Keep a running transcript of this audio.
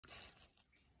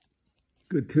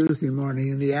Good Tuesday morning.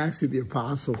 In the Acts of the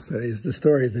Apostles today is the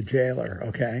story of the jailer,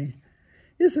 okay?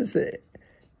 There's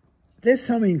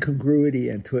some incongruity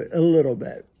into it a little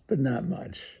bit, but not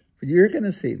much. But you're going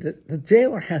to see that the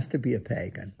jailer has to be a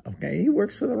pagan, okay? He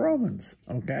works for the Romans,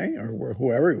 okay? Or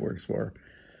whoever he works for.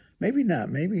 Maybe not.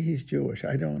 Maybe he's Jewish.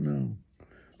 I don't know.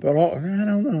 But I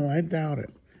don't know. I doubt it.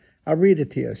 I'll read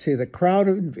it to you. See, the crowd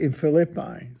in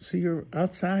Philippi. So you're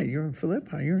outside. You're in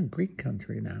Philippi. You're in Greek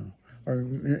country now. Or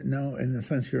no, in the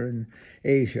sense you're in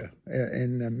Asia,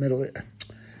 in the Middle East.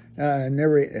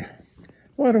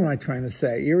 What am I trying to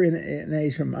say? You're in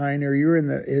Asia Minor. You're in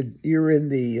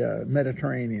the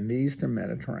Mediterranean, the Eastern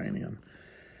Mediterranean.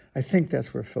 I think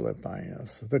that's where Philippi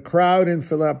is. The crowd in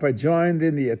Philippi joined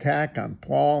in the attack on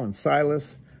Paul and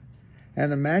Silas,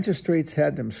 and the magistrates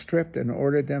had them stripped and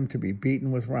ordered them to be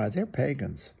beaten with rods. They're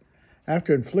pagans.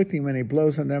 After inflicting many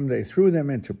blows on them, they threw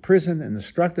them into prison and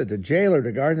instructed the jailer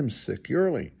to guard them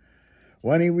securely.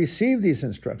 When he received these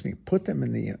instructions, he put them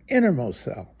in the innermost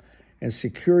cell and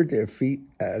secured their feet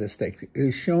at a stake. It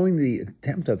is showing the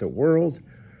attempt of the world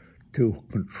to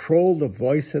control the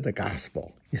voice of the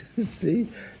gospel. You see,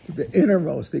 the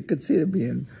innermost, they could see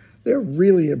them they're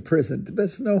really imprisoned.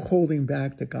 There's no holding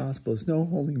back the gospel. There's no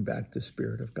holding back the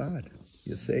Spirit of God,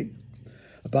 you see.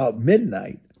 About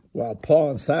midnight, while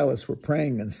Paul and Silas were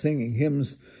praying and singing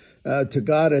hymns to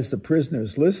God as the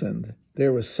prisoners listened,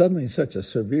 there was suddenly such a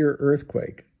severe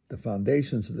earthquake. The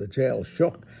foundations of the jail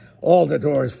shook. All the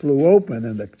doors flew open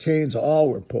and the chains all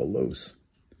were pulled loose.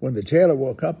 When the jailer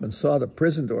woke up and saw the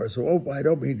prison doors wide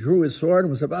open, he drew his sword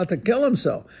and was about to kill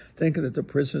himself, thinking that the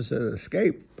prisoners had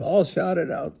escaped. Paul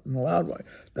shouted out in a loud voice,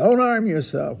 "Don't harm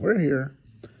yourself, we're here."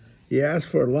 He asked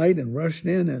for a light and rushed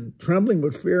in, and trembling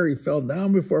with fear, he fell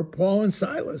down before Paul and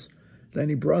Silas. Then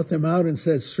he brought them out and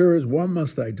said, "Sirs, what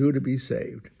must I do to be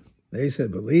saved?" They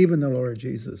said, "Believe in the Lord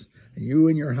Jesus, and you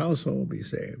and your household will be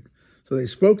saved." So they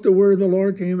spoke the word of the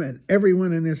Lord to him and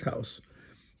everyone in his house.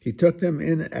 He took them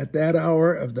in at that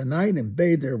hour of the night and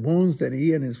bathed their wounds. That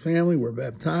he and his family were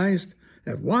baptized.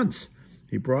 At once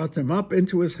he brought them up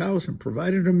into his house and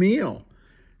provided a meal,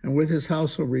 and with his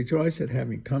household rejoiced at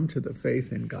having come to the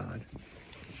faith in God.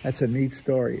 That's a neat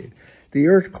story. The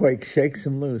earthquake shakes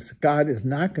them loose. God is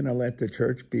not going to let the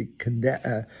church be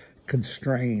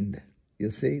constrained. You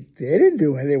see, they didn't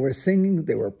do it. They were singing,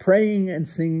 they were praying and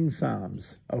singing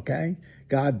psalms, okay?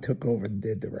 God took over and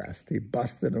did the rest. He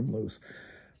busted them loose.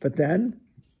 But then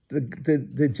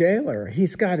the jailer,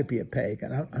 he's got to be a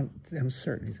pagan. I'm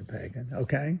certain he's a pagan,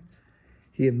 okay?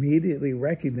 He immediately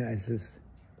recognizes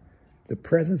the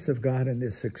presence of God in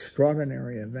this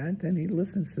extraordinary event, and he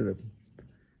listens to them.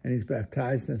 And he's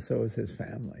baptized, and so is his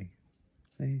family.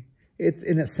 It's,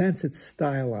 in a sense, it's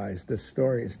stylized. The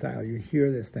story is stylized. You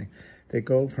hear this thing. They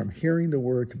go from hearing the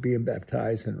word to being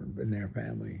baptized in their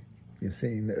family. You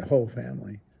see, the whole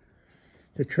family.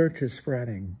 The church is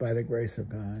spreading by the grace of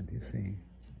God, you see,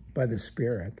 by the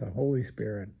Spirit, the Holy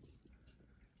Spirit.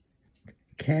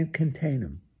 Can't contain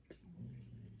them.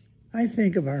 I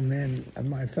think of our men, of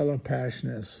my fellow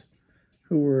Passionists,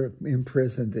 who were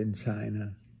imprisoned in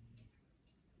China.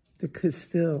 Because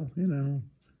still,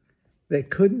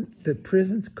 the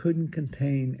prisons couldn't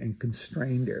contain and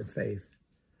constrain their faith.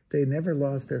 They never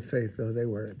lost their faith, though they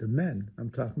were, the men, I'm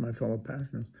talking my fellow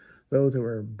Passionists, though they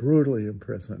were brutally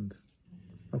imprisoned,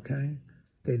 okay?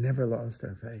 They never lost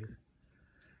their faith.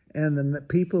 And the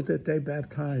people that they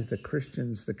baptized, the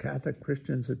Christians, the Catholic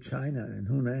Christians of China and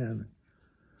Hunan,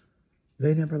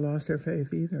 they never lost their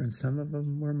faith either, and some of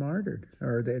them were martyred,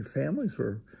 or their families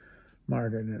were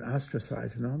martyred and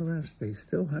ostracized and all the rest. They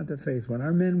still had the faith. When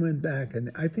our men went back,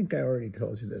 and I think I already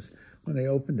told you this, when they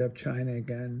opened up China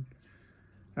again,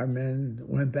 our men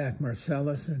went back.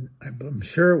 Marcellus, and I'm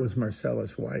sure it was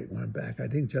Marcellus White went back. I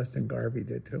think Justin Garvey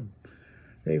did too.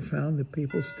 They found the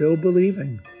people still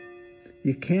believing.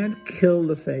 You can't kill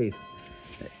the faith.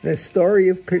 The story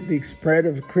of the spread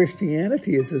of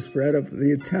Christianity is the spread of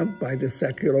the attempt by the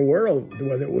secular world,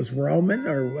 whether it was Roman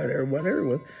or whatever it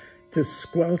was, to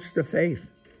squelch the faith,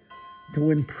 to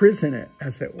imprison it,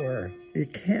 as it were. You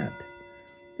can't.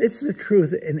 It's the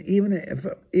truth. And even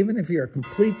if you're a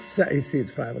complete, you see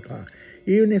it's 5 o'clock,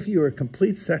 even if you're a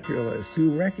complete secularist,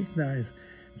 you recognize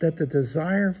that the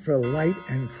desire for light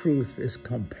and truth is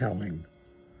compelling.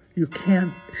 You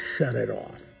can't shut it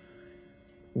off.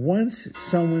 Once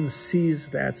someone sees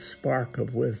that spark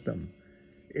of wisdom,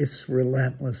 it's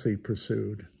relentlessly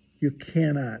pursued. You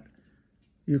cannot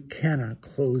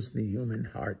close the human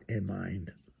heart and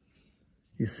mind.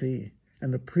 You see,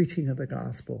 and the preaching of the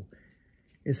gospel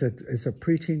is a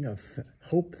preaching of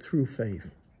hope through faith,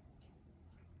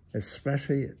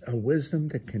 especially a wisdom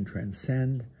that can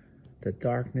transcend the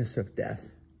darkness of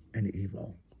death and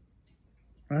evil.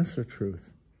 That's the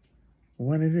truth.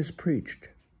 When it is preached,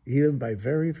 even by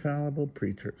very fallible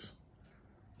preachers,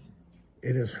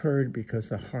 it is heard because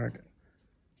the heart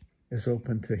is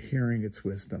open to hearing its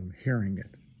wisdom, hearing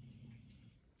it.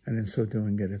 And in so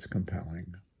doing it, it's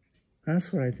compelling.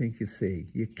 That's what I think you see.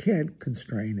 You can't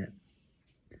constrain it.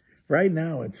 Right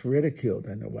now, it's ridiculed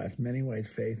in the West. Many ways,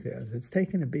 faith is. It's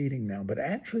taken a beating now. But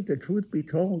actually, the truth be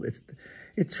told,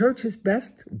 it's church is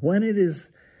best when it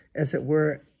is, as it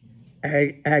were,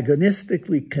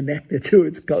 agonistically connected to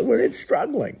its culture, when it's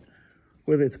struggling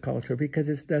with its culture because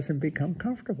it doesn't become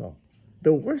comfortable.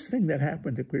 The worst thing that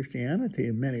happened to Christianity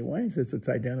in many ways is its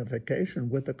identification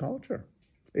with the culture.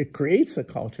 It creates a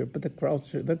culture, but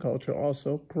the culture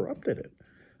also corrupted it.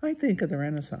 I think of the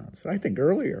Renaissance. I think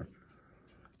earlier,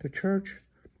 the church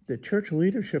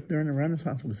leadership during the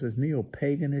Renaissance was as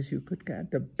neo-pagan as you could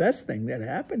get. The best thing that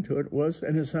happened to it was,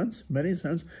 in a sense, many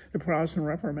sense, the Protestant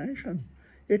Reformation.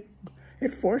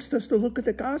 It forced us to look at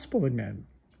the gospel again.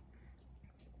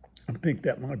 I think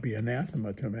that might be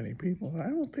anathema to many people. I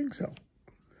don't think so.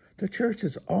 The church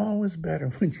is always better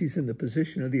when she's in the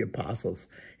position of the apostles,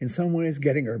 in some ways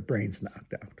getting her brains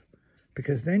knocked out.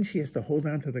 Because then she has to hold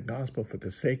on to the gospel for the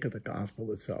sake of the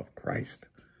gospel itself, Christ,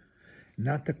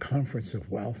 not the comforts of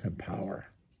wealth and power,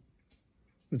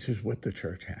 which is what the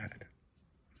church had.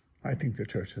 I think the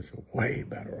church is way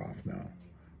better off now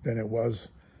than it was,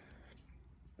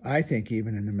 I think,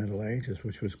 even in the Middle Ages,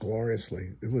 which was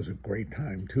gloriously, it was a great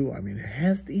time too. I mean,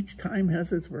 each time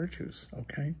has its virtues,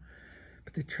 okay?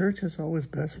 But the church is always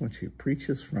best when she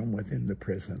preaches from within the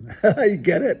prison. You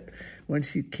get it? When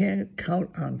she can't count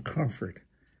on comfort,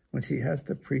 when she has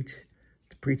to preach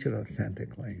it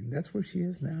authentically. That's where she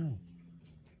is now.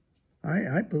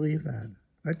 I believe that.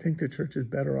 I think the church is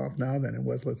better off now than it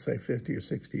was, let's say, 50 or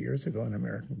 60 years ago in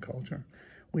American culture.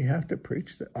 We have to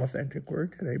preach the authentic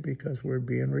word today because we're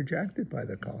being rejected by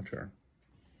the culture.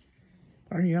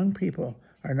 Our young people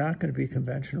are not going to be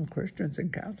conventional Christians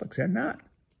and Catholics. They're not.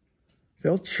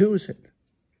 They'll choose it,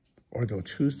 or they'll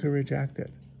choose to reject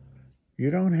it. You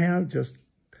don't have just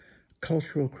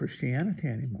cultural Christianity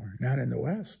anymore, not in the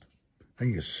West.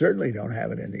 And you certainly don't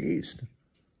have it in the East.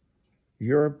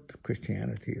 Europe,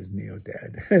 Christianity is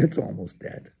neo-dead. It's almost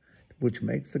dead, which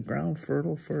makes the ground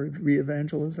fertile for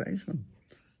re-evangelization.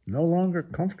 No longer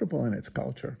comfortable in its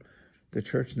culture. The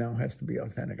church now has to be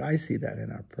authentic. I see that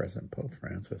in our present Pope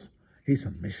Francis. He's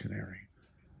a missionary.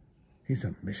 He's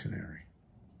a missionary.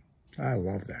 I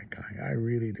love that guy. I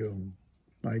really do.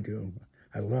 I do.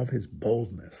 I love his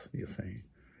boldness, you see.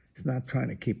 He's not trying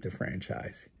to keep the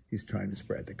franchise. He's trying to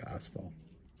spread the gospel.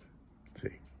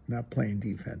 See, not playing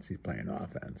defense. He's playing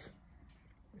offense.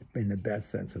 In the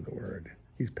best sense of the word.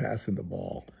 He's passing the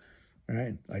ball,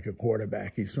 right? Like a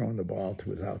quarterback, he's throwing the ball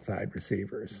to his outside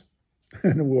receivers.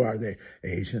 And who are they?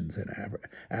 Asians and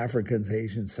Africans,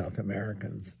 Asians, South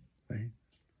Americans. See?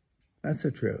 That's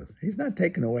the truth. He's not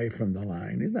taken away from the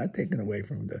line. He's not taken away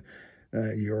from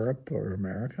the Europe or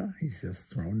America. He's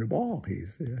just thrown the ball.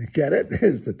 Get it?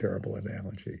 It's a terrible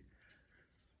analogy.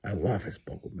 I love his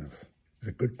boldness. He's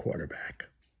a good quarterback.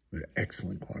 He's an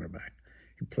excellent quarterback.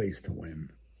 He plays to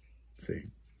win. See?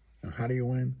 Now, how do you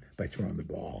win? By throwing the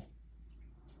ball.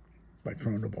 By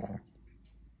throwing the ball.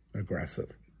 Aggressive.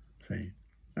 See?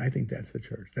 I think that's the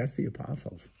church. That's the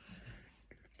apostles.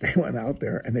 They went out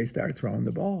there and they started throwing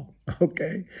the ball,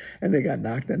 okay? And they got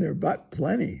knocked in their butt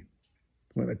plenty.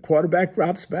 When the quarterback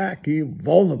drops back, he's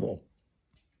vulnerable.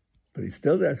 But he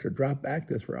still has to drop back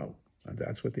to throw. And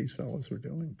that's what these fellows were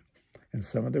doing. And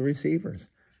some of the receivers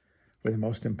were the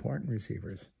most important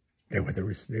receivers. They were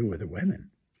the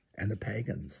women and the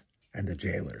pagans and the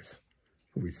jailers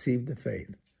who received the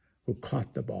faith, who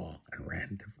caught the ball and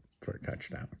ran for a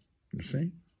touchdown. You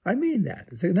see? I mean that.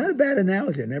 It's not a bad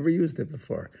analogy. I never used it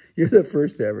before. You're the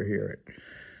first to ever hear it.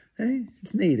 Hey,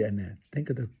 it's neat, isn't it?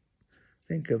 Think of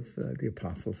the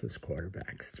apostles as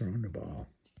quarterbacks throwing the ball.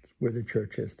 It's where the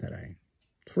church is today.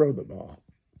 Throw the ball.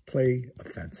 Play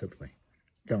offensively.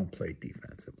 Don't play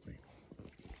defensively.